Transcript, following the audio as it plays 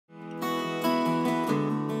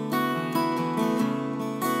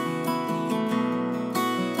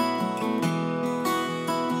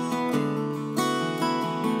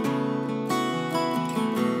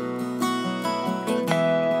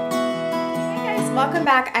welcome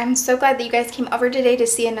back. I'm so glad that you guys came over today to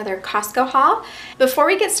see another Costco haul. Before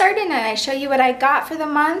we get started and I show you what I got for the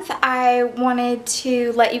month, I wanted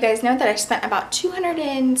to let you guys know that I spent about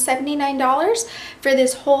 $279 for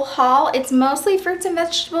this whole haul. It's mostly fruits and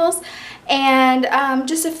vegetables and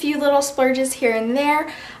just a few little splurges here and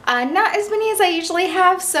there. Not as many as I usually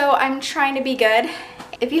have, so I'm trying to be good.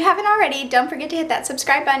 If you haven't already, don't forget to hit that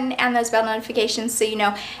subscribe button and those bell notifications so you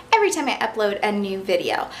know every time I upload a new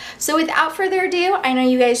video. So without further ado, I know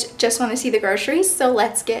you guys just want to see the groceries, so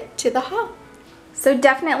let's get to the haul. So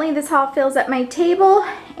definitely this haul fills up my table,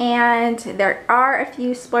 and there are a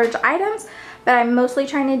few splurge items, but I'm mostly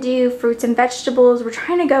trying to do fruits and vegetables. We're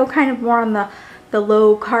trying to go kind of more on the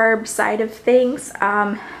low carb side of things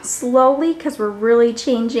slowly, because we're really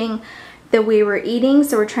changing the way we're eating.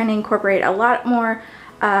 So we're trying to incorporate a lot more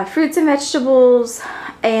fruits and vegetables,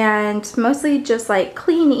 and mostly just like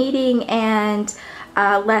clean eating and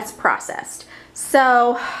less processed.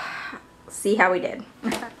 So see how we did.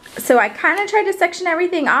 So I kind of tried to section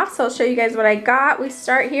everything off, so I'll show you guys what I got. We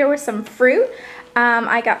start here with some fruit.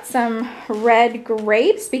 I got some red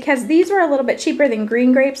grapes because these were a little bit cheaper than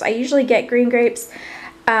green grapes. I usually get green grapes,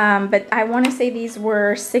 but I want to say these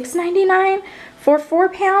were $6.99 for 4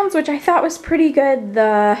 pounds, which I thought was pretty good.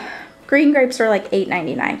 The green grapes are like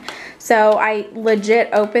 $8.99. So I legit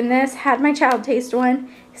opened this, had my child taste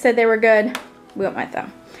one, said they were good, we went with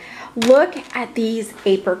them. Look at these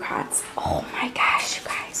apricots. Oh my gosh, you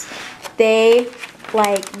guys. They,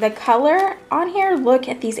 like, the color on here, look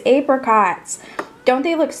at these apricots. Don't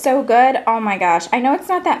they look so good? Oh my gosh. I know it's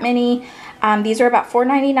not that many. These are about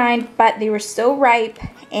 $4.99, but they were so ripe,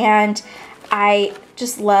 and I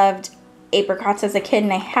just loved apricots as a kid,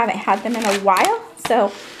 and I haven't had them in a while.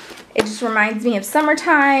 So it just reminds me of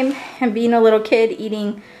summertime and being a little kid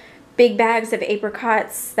eating big bags of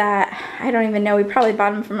apricots that I don't even know. We probably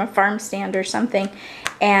bought them from a farm stand or something,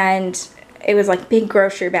 and it was like big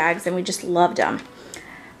grocery bags, and we just loved them.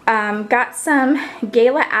 Got some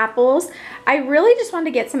Gala apples. I really just wanted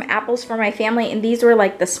to get some apples for my family, and these were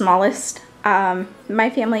like the smallest. My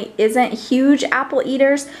family isn't huge apple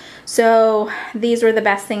eaters, so these were the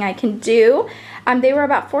best thing I can do. They were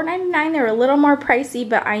about $4.99. They were a little more pricey,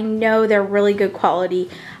 but I know they're really good quality.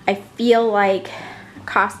 I feel like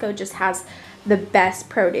Costco just has the best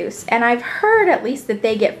produce, and I've heard at least that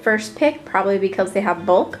they get first pick, probably because they have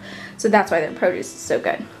bulk, so that's why their produce is so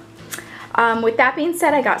good. With that being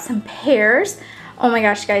said, I got some pears. Oh my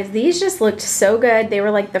gosh, guys, these just looked so good. They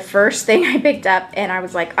were like the first thing I picked up, and I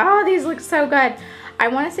was like, oh, these look so good. I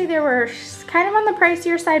want to say they were kind of on the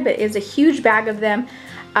pricier side, but it was a huge bag of them.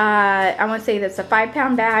 I want to say that's a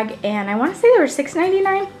 5-pound bag, and I want to say they were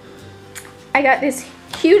 $6.99. I got this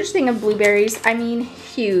huge thing of blueberries. I mean,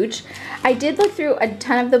 huge. I did look through a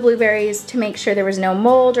ton of the blueberries to make sure there was no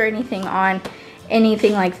mold or anything on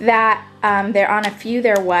anything like that. There on a few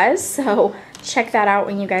there was, so check that out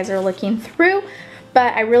when you guys are looking through.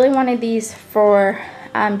 But I really wanted these for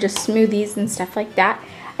just smoothies and stuff like that.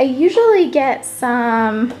 I usually get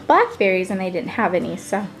some blackberries, and they didn't have any,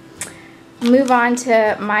 so move on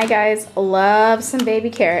to my guys love some baby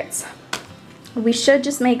carrots. We should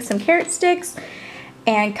just make some carrot sticks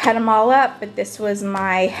and cut them all up, but this was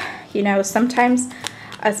my, you know, sometimes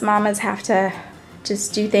us mamas have to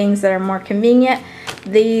just do things that are more convenient.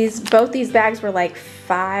 Both these bags were like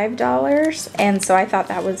 $5, and so I thought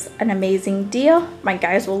that was an amazing deal. My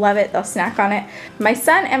guys will love it. They'll snack on it. My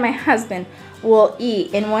son and my husband will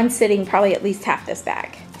eat in one sitting probably at least half this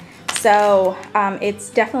bag. So it's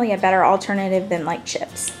definitely a better alternative than like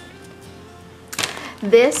chips.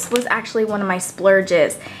 This was actually one of my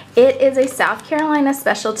splurges. It is a South Carolina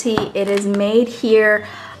specialty. It is made here.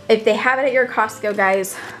 If they have it at your Costco,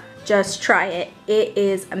 guys, just try it. It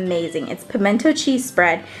is amazing. It's pimento cheese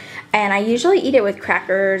spread, and I usually eat it with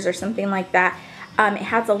crackers or something like that. It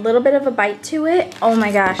has a little bit of a bite to it. Oh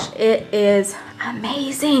my gosh, it is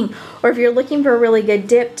amazing. Or if you're looking for a really good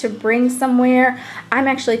dip to bring somewhere, I'm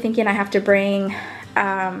actually thinking I have to bring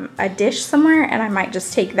a dish somewhere, and I might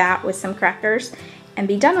just take that with some crackers and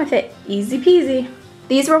be done with it. Easy peasy.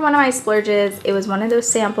 These were one of my splurges. It was one of those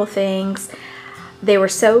sample things. They were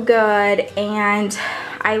so good, and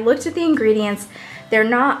I looked at the ingredients. They're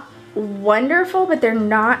not wonderful, but they're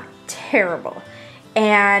not terrible.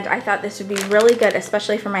 And I thought this would be really good,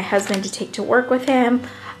 especially for my husband to take to work with him.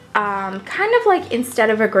 Kind of like instead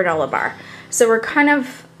of a granola bar. So we're kind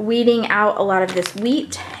of weeding out a lot of this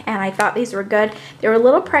wheat, and I thought these were good. They were a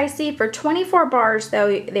little pricey. For 24 bars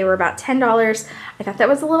though, they were about $10. I thought that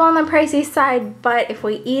was a little on the pricey side, but if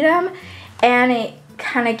we eat them, and it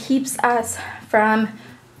kind of keeps us from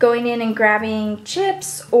going in and grabbing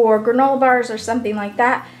chips or granola bars or something like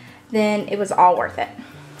that, then it was all worth it.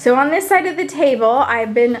 So on this side of the table,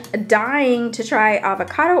 I've been dying to try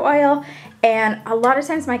avocado oil, and a lot of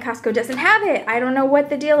times my Costco doesn't have it. I don't know what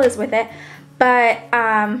the deal is with it, but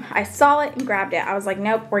I saw it and grabbed it. I was like,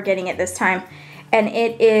 nope, we're getting it this time. And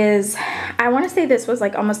it is, I want to say this was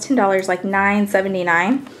like almost $10, like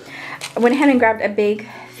 $9.79. I went ahead and grabbed a big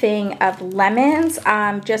thing of lemons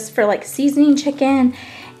just for like seasoning chicken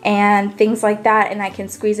and things like that, and I can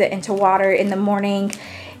squeeze it into water in the morning.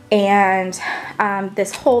 And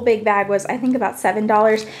this whole big bag was, I think, about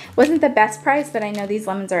 $7. Wasn't the best price, but I know these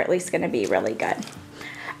lemons are at least going to be really good.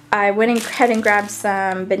 I went ahead and grabbed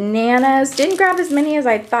some bananas. Didn't grab as many as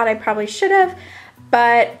I thought I probably should have,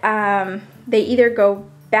 but they either go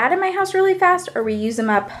bad in my house really fast or we use them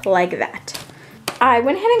up like that. I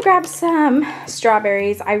went ahead and grabbed some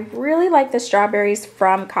strawberries. I really like the strawberries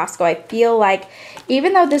from Costco. I feel like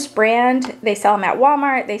even though this brand, they sell them at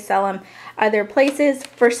Walmart, they sell them other places,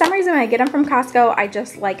 for some reason when I get them from Costco, I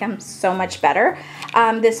just like them so much better.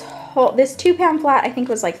 This 2-pound flat I think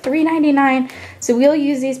was like $3.99, so we'll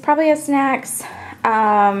use these probably as snacks,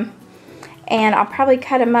 and I'll probably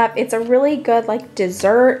cut them up. It's a really good like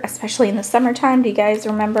dessert, especially in the summertime. Do you guys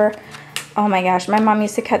remember? Oh my gosh, my mom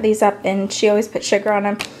used to cut these up and she always put sugar on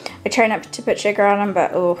them. I try not to put sugar on them,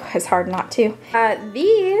 but oh, it's hard not to.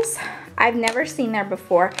 These, I've never seen there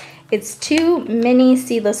before. It's 2 mini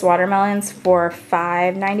seedless watermelons for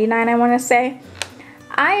 $5.99, I want to say.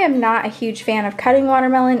 I am not a huge fan of cutting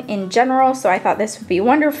watermelon in general, so I thought this would be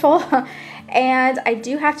wonderful. And I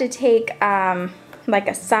do have to take like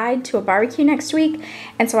a side to a barbecue next week,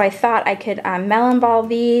 and so I thought I could melon ball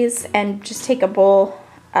these and just take a bowl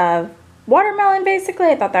of watermelon basically.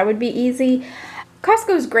 I thought that would be easy.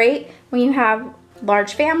 Costco is great when you have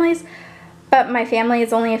large families, but my family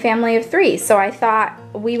is only a family of 3, so I thought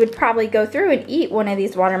we would probably go through and eat one of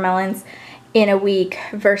these watermelons in a week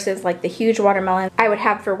versus like the huge watermelon I would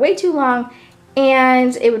have for way too long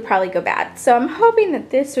and it would probably go bad. So I'm hoping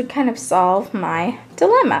that this would kind of solve my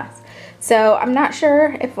dilemmas. So I'm not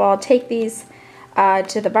sure if I'll take these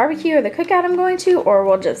to the barbecue or the cookout I'm going to, or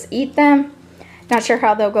we'll just eat them. Not sure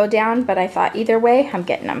how they'll go down, but I thought either way, I'm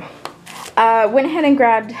getting them. Went ahead and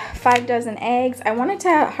grabbed 5 dozen eggs. I wanted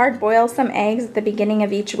to hard boil some eggs at the beginning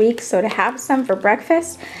of each week, so to have some for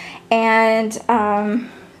breakfast. And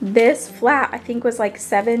this flat I think was like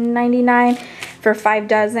 $7.99 for 5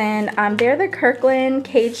 dozen. They're the Kirkland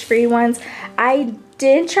cage-free ones. I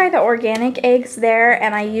did try the organic eggs there,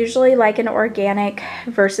 and I usually like an organic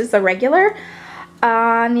versus the regular.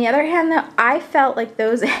 On the other hand though, I felt like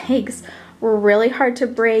those eggs were really hard to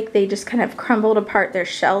break. They just kind of crumbled apart. Their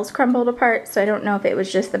shells crumbled apart, so I don't know if it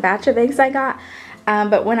was just the batch of eggs I got.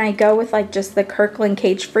 But when I go with like just the Kirkland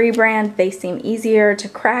cage-free brand, they seem easier to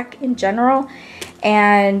crack in general,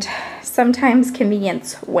 and sometimes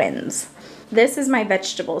convenience wins. This is my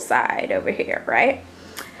vegetable side over here, right?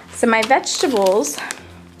 So my vegetables,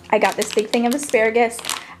 I got this big thing of asparagus.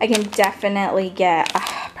 I can definitely get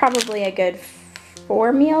probably a good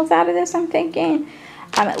 4 meals out of this, I'm thinking.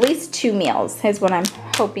 At least 2 meals is what I'm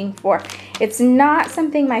hoping for. It's not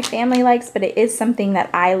something my family likes, but it is something that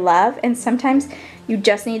I love, and sometimes you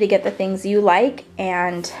just need to get the things you like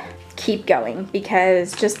and keep going,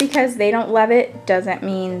 because just because they don't love it doesn't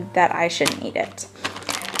mean that I shouldn't eat it.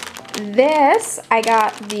 This, I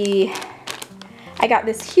got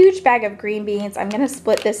this huge bag of green beans. I'm gonna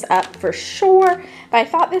split this up for sure, but I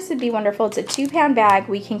thought this would be wonderful. It's a 2-pound bag.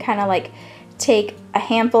 We can kind of like take a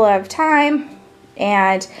handful at a time,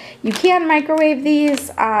 and you can microwave these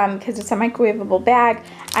because it's a microwavable bag.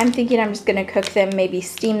 I'm thinking I'm just gonna cook them, maybe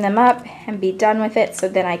steam them up and be done with it, so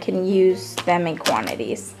then I can use them in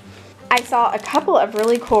quantities. I saw a couple of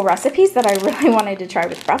really cool recipes that I really wanted to try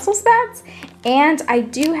with Brussels sprouts, and I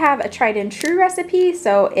do have a tried and true recipe,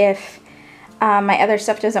 so if my other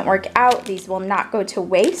stuff doesn't work out, these will not go to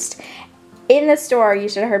waste. In the store, you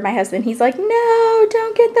should have heard my husband, he's like, no,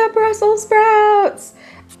 don't get the Brussels sprouts.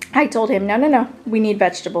 I told him, no, we need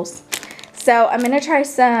vegetables. So I'm gonna try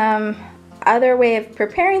some other way of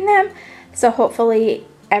preparing them, so hopefully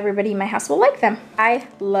everybody in my house will like them. I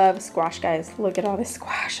love squash, guys. Look at all this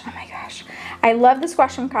squash, oh my gosh. I love the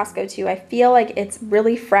squash from Costco too. I feel like it's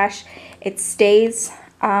really fresh. It stays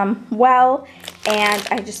well, and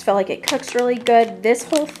I just feel like it cooks really good. This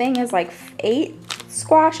whole thing is like 8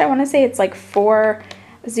 squash. I wanna say it's like 4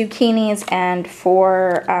 zucchinis and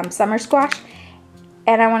 4 summer squash.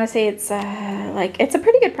 And I want to say it's it's a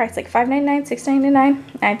pretty good price, like $5.99, $6.99.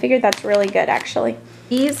 I figured that's really good, actually.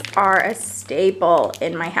 These are a staple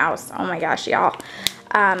in my house. Oh my gosh, y'all.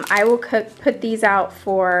 I will put these out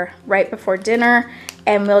for right before dinner,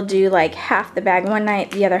 and we'll do like half the bag one night,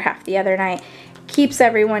 the other half the other night. keeps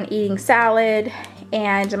everyone eating salad,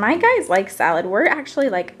 and my guys like salad. We're actually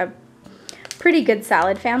like a pretty good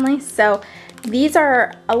salad family. So these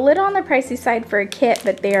are a little on the pricey side for a kit,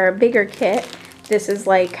 but they are a bigger kit. This is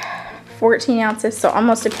like 14 ounces, so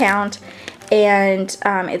almost a pound, and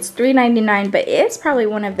it's $3.99, but it's probably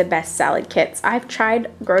one of the best salad kits. I've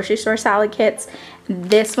tried grocery store salad kits.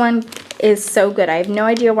 This one is so good. I have no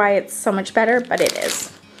idea why it's so much better, but it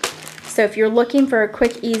is. So if you're looking for a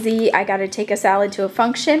quick, easy, I gotta take a salad to a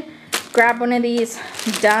function, grab one of these,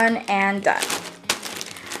 done and done.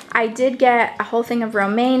 I did get a whole thing of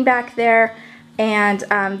romaine back there, and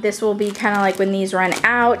this will be kind of like when these run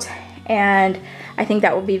out, and I think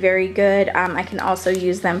that will be very good. I can also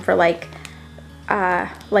use them for like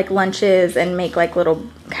lunches and make like little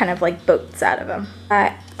kind of like boats out of them.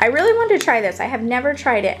 I really wanted to try this. I have never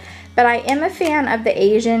tried it, but I am a fan of the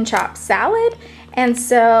Asian chopped salad, and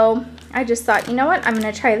so I just thought, you know what, I'm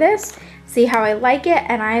gonna try this, see how I like it,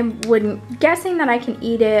 and I'm guessing that I can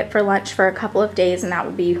eat it for lunch for a couple of days, and that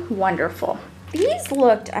would be wonderful. These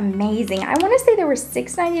looked amazing. I want to say there were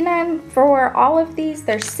 $6.99 for all of these.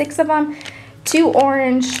 There's 6 of them, 2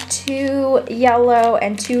 orange, 2 yellow,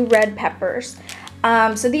 and 2 red peppers.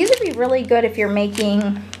 So these would be really good if you're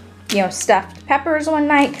making, you know, stuffed peppers one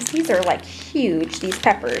night, because these are like huge, these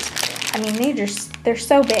peppers. I mean, they're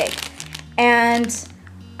so big. And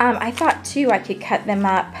I thought too I could cut them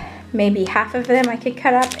up, maybe half of them I could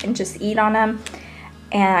cut up and just eat on them.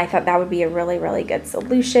 And I thought that would be a really, really good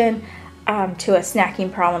solution to a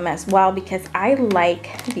snacking problem as well, because I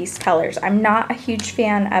like these colors. I'm not a huge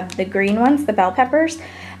fan of the green ones, the bell peppers,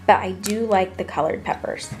 but I do like the colored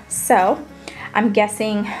peppers. So I'm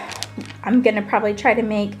guessing I'm gonna probably try to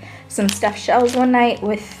make some stuffed shells one night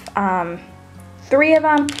with 3 of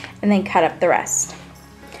them and then cut up the rest.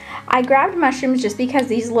 I grabbed mushrooms just because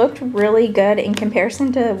these looked really good in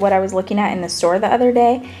comparison to what I was looking at in the store the other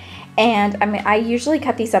day. And I mean, I usually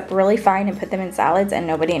cut these up really fine and put them in salads and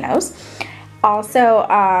nobody knows. Also,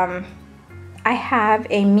 I have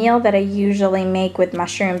a meal that I usually make with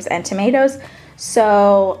mushrooms and tomatoes.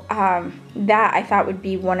 So that I thought would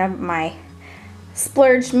be one of my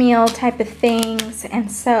splurge meal type of things. And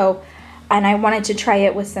I wanted to try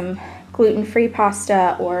it with some gluten-free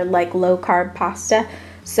pasta or like low-carb pasta.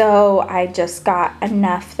 So I just got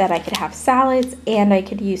enough that I could have salads and I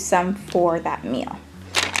could use some for that meal.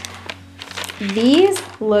 These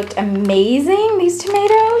looked amazing, these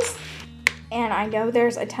tomatoes. And I know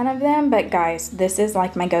there's a ton of them, but guys, this is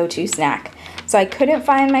like my go-to snack. So I couldn't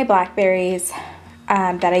find my blackberries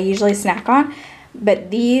that I usually snack on,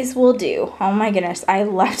 but these will do. Oh my goodness, I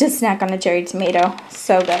love to snack on a cherry tomato.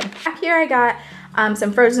 So good. Back here I got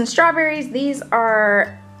some frozen strawberries. These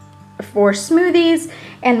are for smoothies,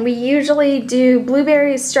 and we usually do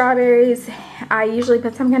blueberries, strawberries. I usually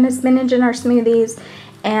put some kind of spinach in our smoothies,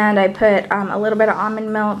 and I put a little bit of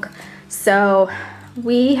almond milk. So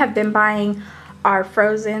we have been buying our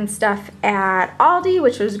frozen stuff at Aldi,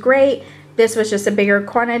 which was great. This was just a bigger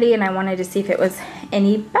quantity, and I wanted to see if it was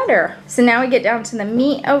any better. So now we get down to the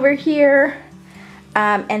meat over here.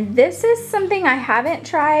 And this is something I haven't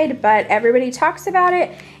tried, but everybody talks about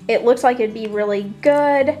it. It looks like it'd be really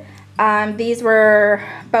good. These were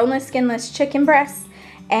boneless, skinless chicken breasts,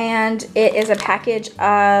 and it is a package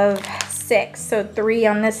of 6. So 3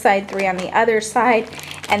 on this side, 3 on the other side,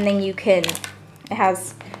 and then it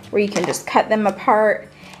has where you can just cut them apart.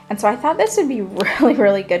 And so I thought this would be really,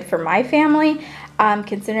 really good for my family,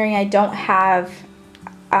 considering I don't have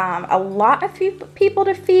a lot of people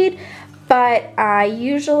to feed. But I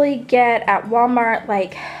usually get at Walmart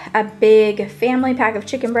like a big family pack of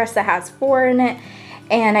chicken breasts that has 4 in it,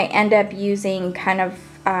 and I end up using kind of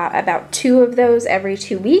about 2 of those every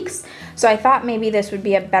 2 weeks. So I thought maybe this would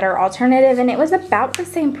be a better alternative, and it was about the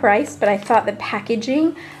same price, but I thought the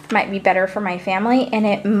packaging might be better for my family, and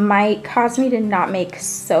it might cause me to not make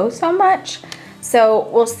so much. So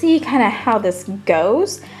we'll see kind of how this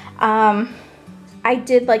goes. I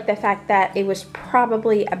did like the fact that it was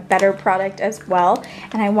probably a better product as well,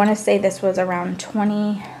 and I want to say this was around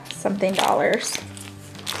 $20-something.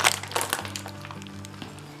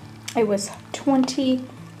 It was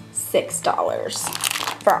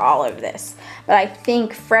 $26 for all of this. But I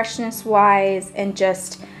think freshness wise and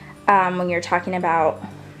just when you're talking about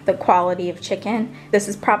the quality of chicken, this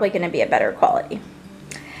is probably going to be a better quality.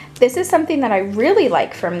 This is something that I really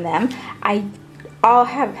like from them.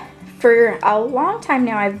 For a long time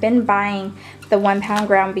now, I've been buying the 1 pound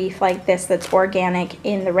ground beef like this that's organic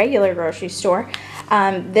in the regular grocery store.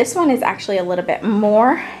 This one is actually a little bit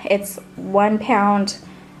more. It's 1 pound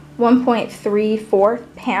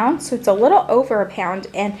 1.34 pounds, so it's a little over a pound,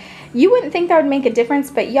 and you wouldn't think that would make a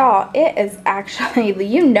difference, but y'all, it is actually,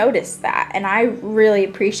 you notice that, and I really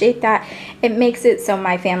appreciate that. It makes it so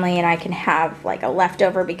my family and I can have like a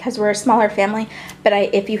leftover because we're a smaller family, but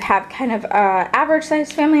if you have kind of a average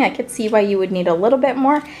sized family, I could see why you would need a little bit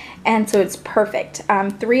more, and so it's perfect.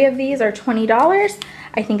 3 of these are $20.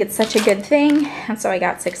 I think it's such a good thing, and so I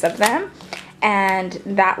got 6 of them, and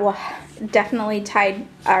that will definitely tide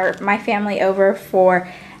my family over for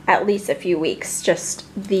at least a few weeks, just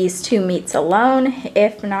these 2 meats alone,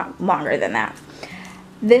 if not longer than that.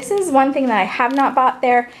 This is one thing that I have not bought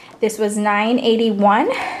there. This was $9.81.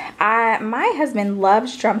 My husband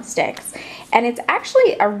loves drumsticks, and it's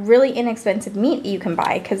actually a really inexpensive meat you can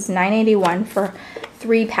buy, because $9.81 for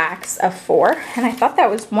 3 packs of 4, and I thought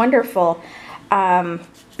that was wonderful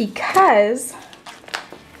because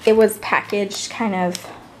it was packaged kind of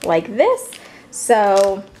like this.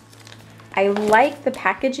 So I like the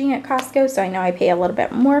packaging at Costco, so I know I pay a little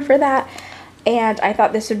bit more for that, and I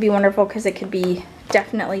thought this would be wonderful because it could be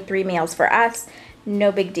definitely 3 meals for us,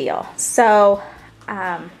 no big deal. So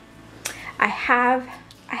I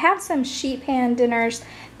have some sheet pan dinners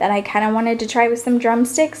that I kind of wanted to try with some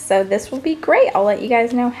drumsticks, so this will be great. I'll let you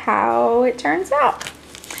guys know how it turns out.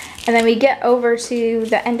 And then we get over to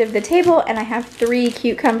the end of the table, and I have 3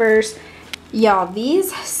 cucumbers. Y'all,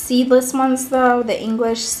 these seedless ones though, the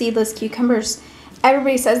English seedless cucumbers,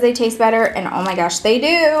 everybody says they taste better, and oh my gosh, they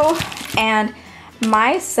do. And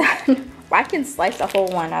my son, I can slice a whole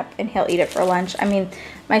one up and he'll eat it for lunch. I mean,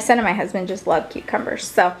 my son and my husband just love cucumbers,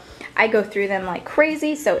 so I go through them like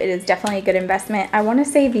crazy, so it is definitely a good investment. I want to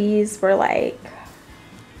say these were like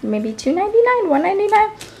maybe $2.99,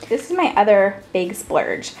 $1.99. This is my other big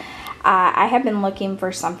splurge. I have been looking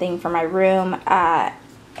for something for my room,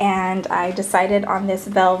 and I decided on this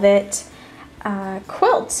velvet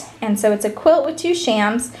quilt. And so it's a quilt with 2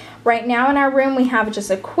 shams. Right now in our room we have just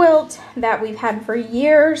a quilt that we've had for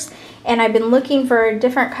years, and I've been looking for a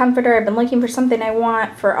different comforter. I've been looking for something I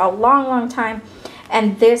want for a long time,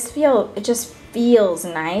 and this it just feels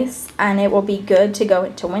nice, and it will be good to go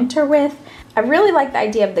into winter with. I really like the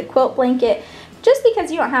idea of the quilt blanket, just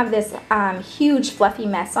because you don't have this huge fluffy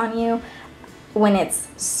mess on you when it's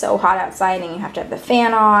so hot outside and you have to have the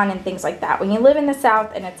fan on and things like that. When you live in the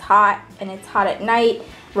South and it's hot at night,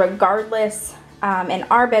 regardless, and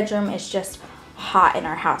our bedroom is just hot in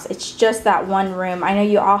our house. It's just that one room. I know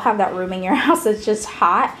you all have that room in your house that's just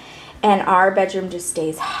hot, and our bedroom just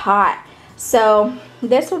stays hot. So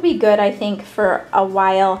this will be good, I think, for a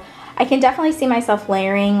while. I can definitely see myself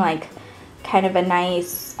layering like kind of a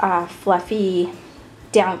nice fluffy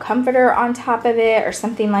down comforter on top of it or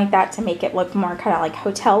something like that to make it look more kind of like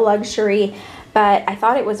hotel luxury. But I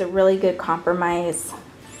thought it was a really good compromise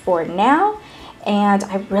for now, and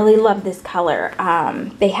I really love this color.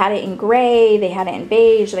 They had it in gray, they had it in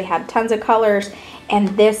beige, they had tons of colors, and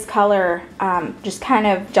this color just kind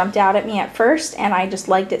of jumped out at me at first, and I just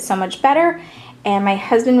liked it so much better. And my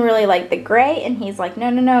husband really liked the gray, and he's like,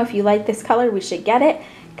 no, if you like this color, we should get it,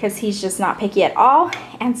 because he's just not picky at all.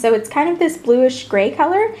 And so it's kind of this bluish gray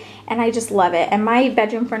color, and I just love it. And my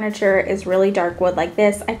bedroom furniture is really dark wood like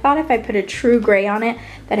this. I thought if I put a true gray on it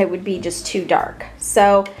that it would be just too dark.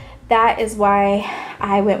 So that is why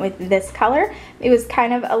I went with this color. It was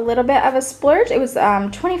kind of a little bit of a splurge. It was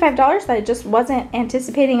 $25 that I just wasn't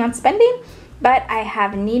anticipating on spending, but I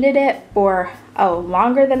have needed it for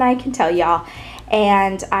longer than I can tell y'all,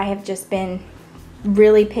 and I have just been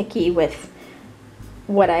really picky with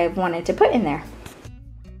what I wanted to put in there.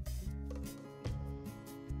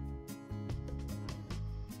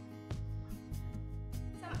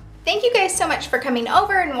 Thank you guys so much for coming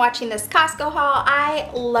over and watching this Costco haul. I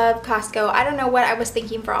love Costco. I don't know what I was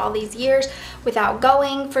thinking for all these years without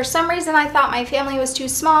going. For some reason I thought my family was too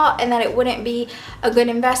small and that it wouldn't be a good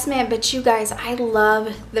investment, but you guys, I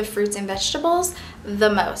love the fruits and vegetables the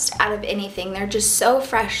most out of anything. They're just so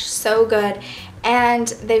fresh, so good, and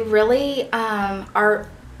they really are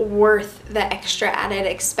worth the extra added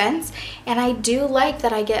expense, and I do like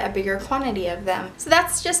that I get a bigger quantity of them. So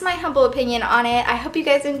that's just my humble opinion on it. I hope you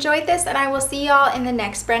guys enjoyed this, and I will see y'all in the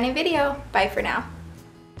next brand new video. Bye for now.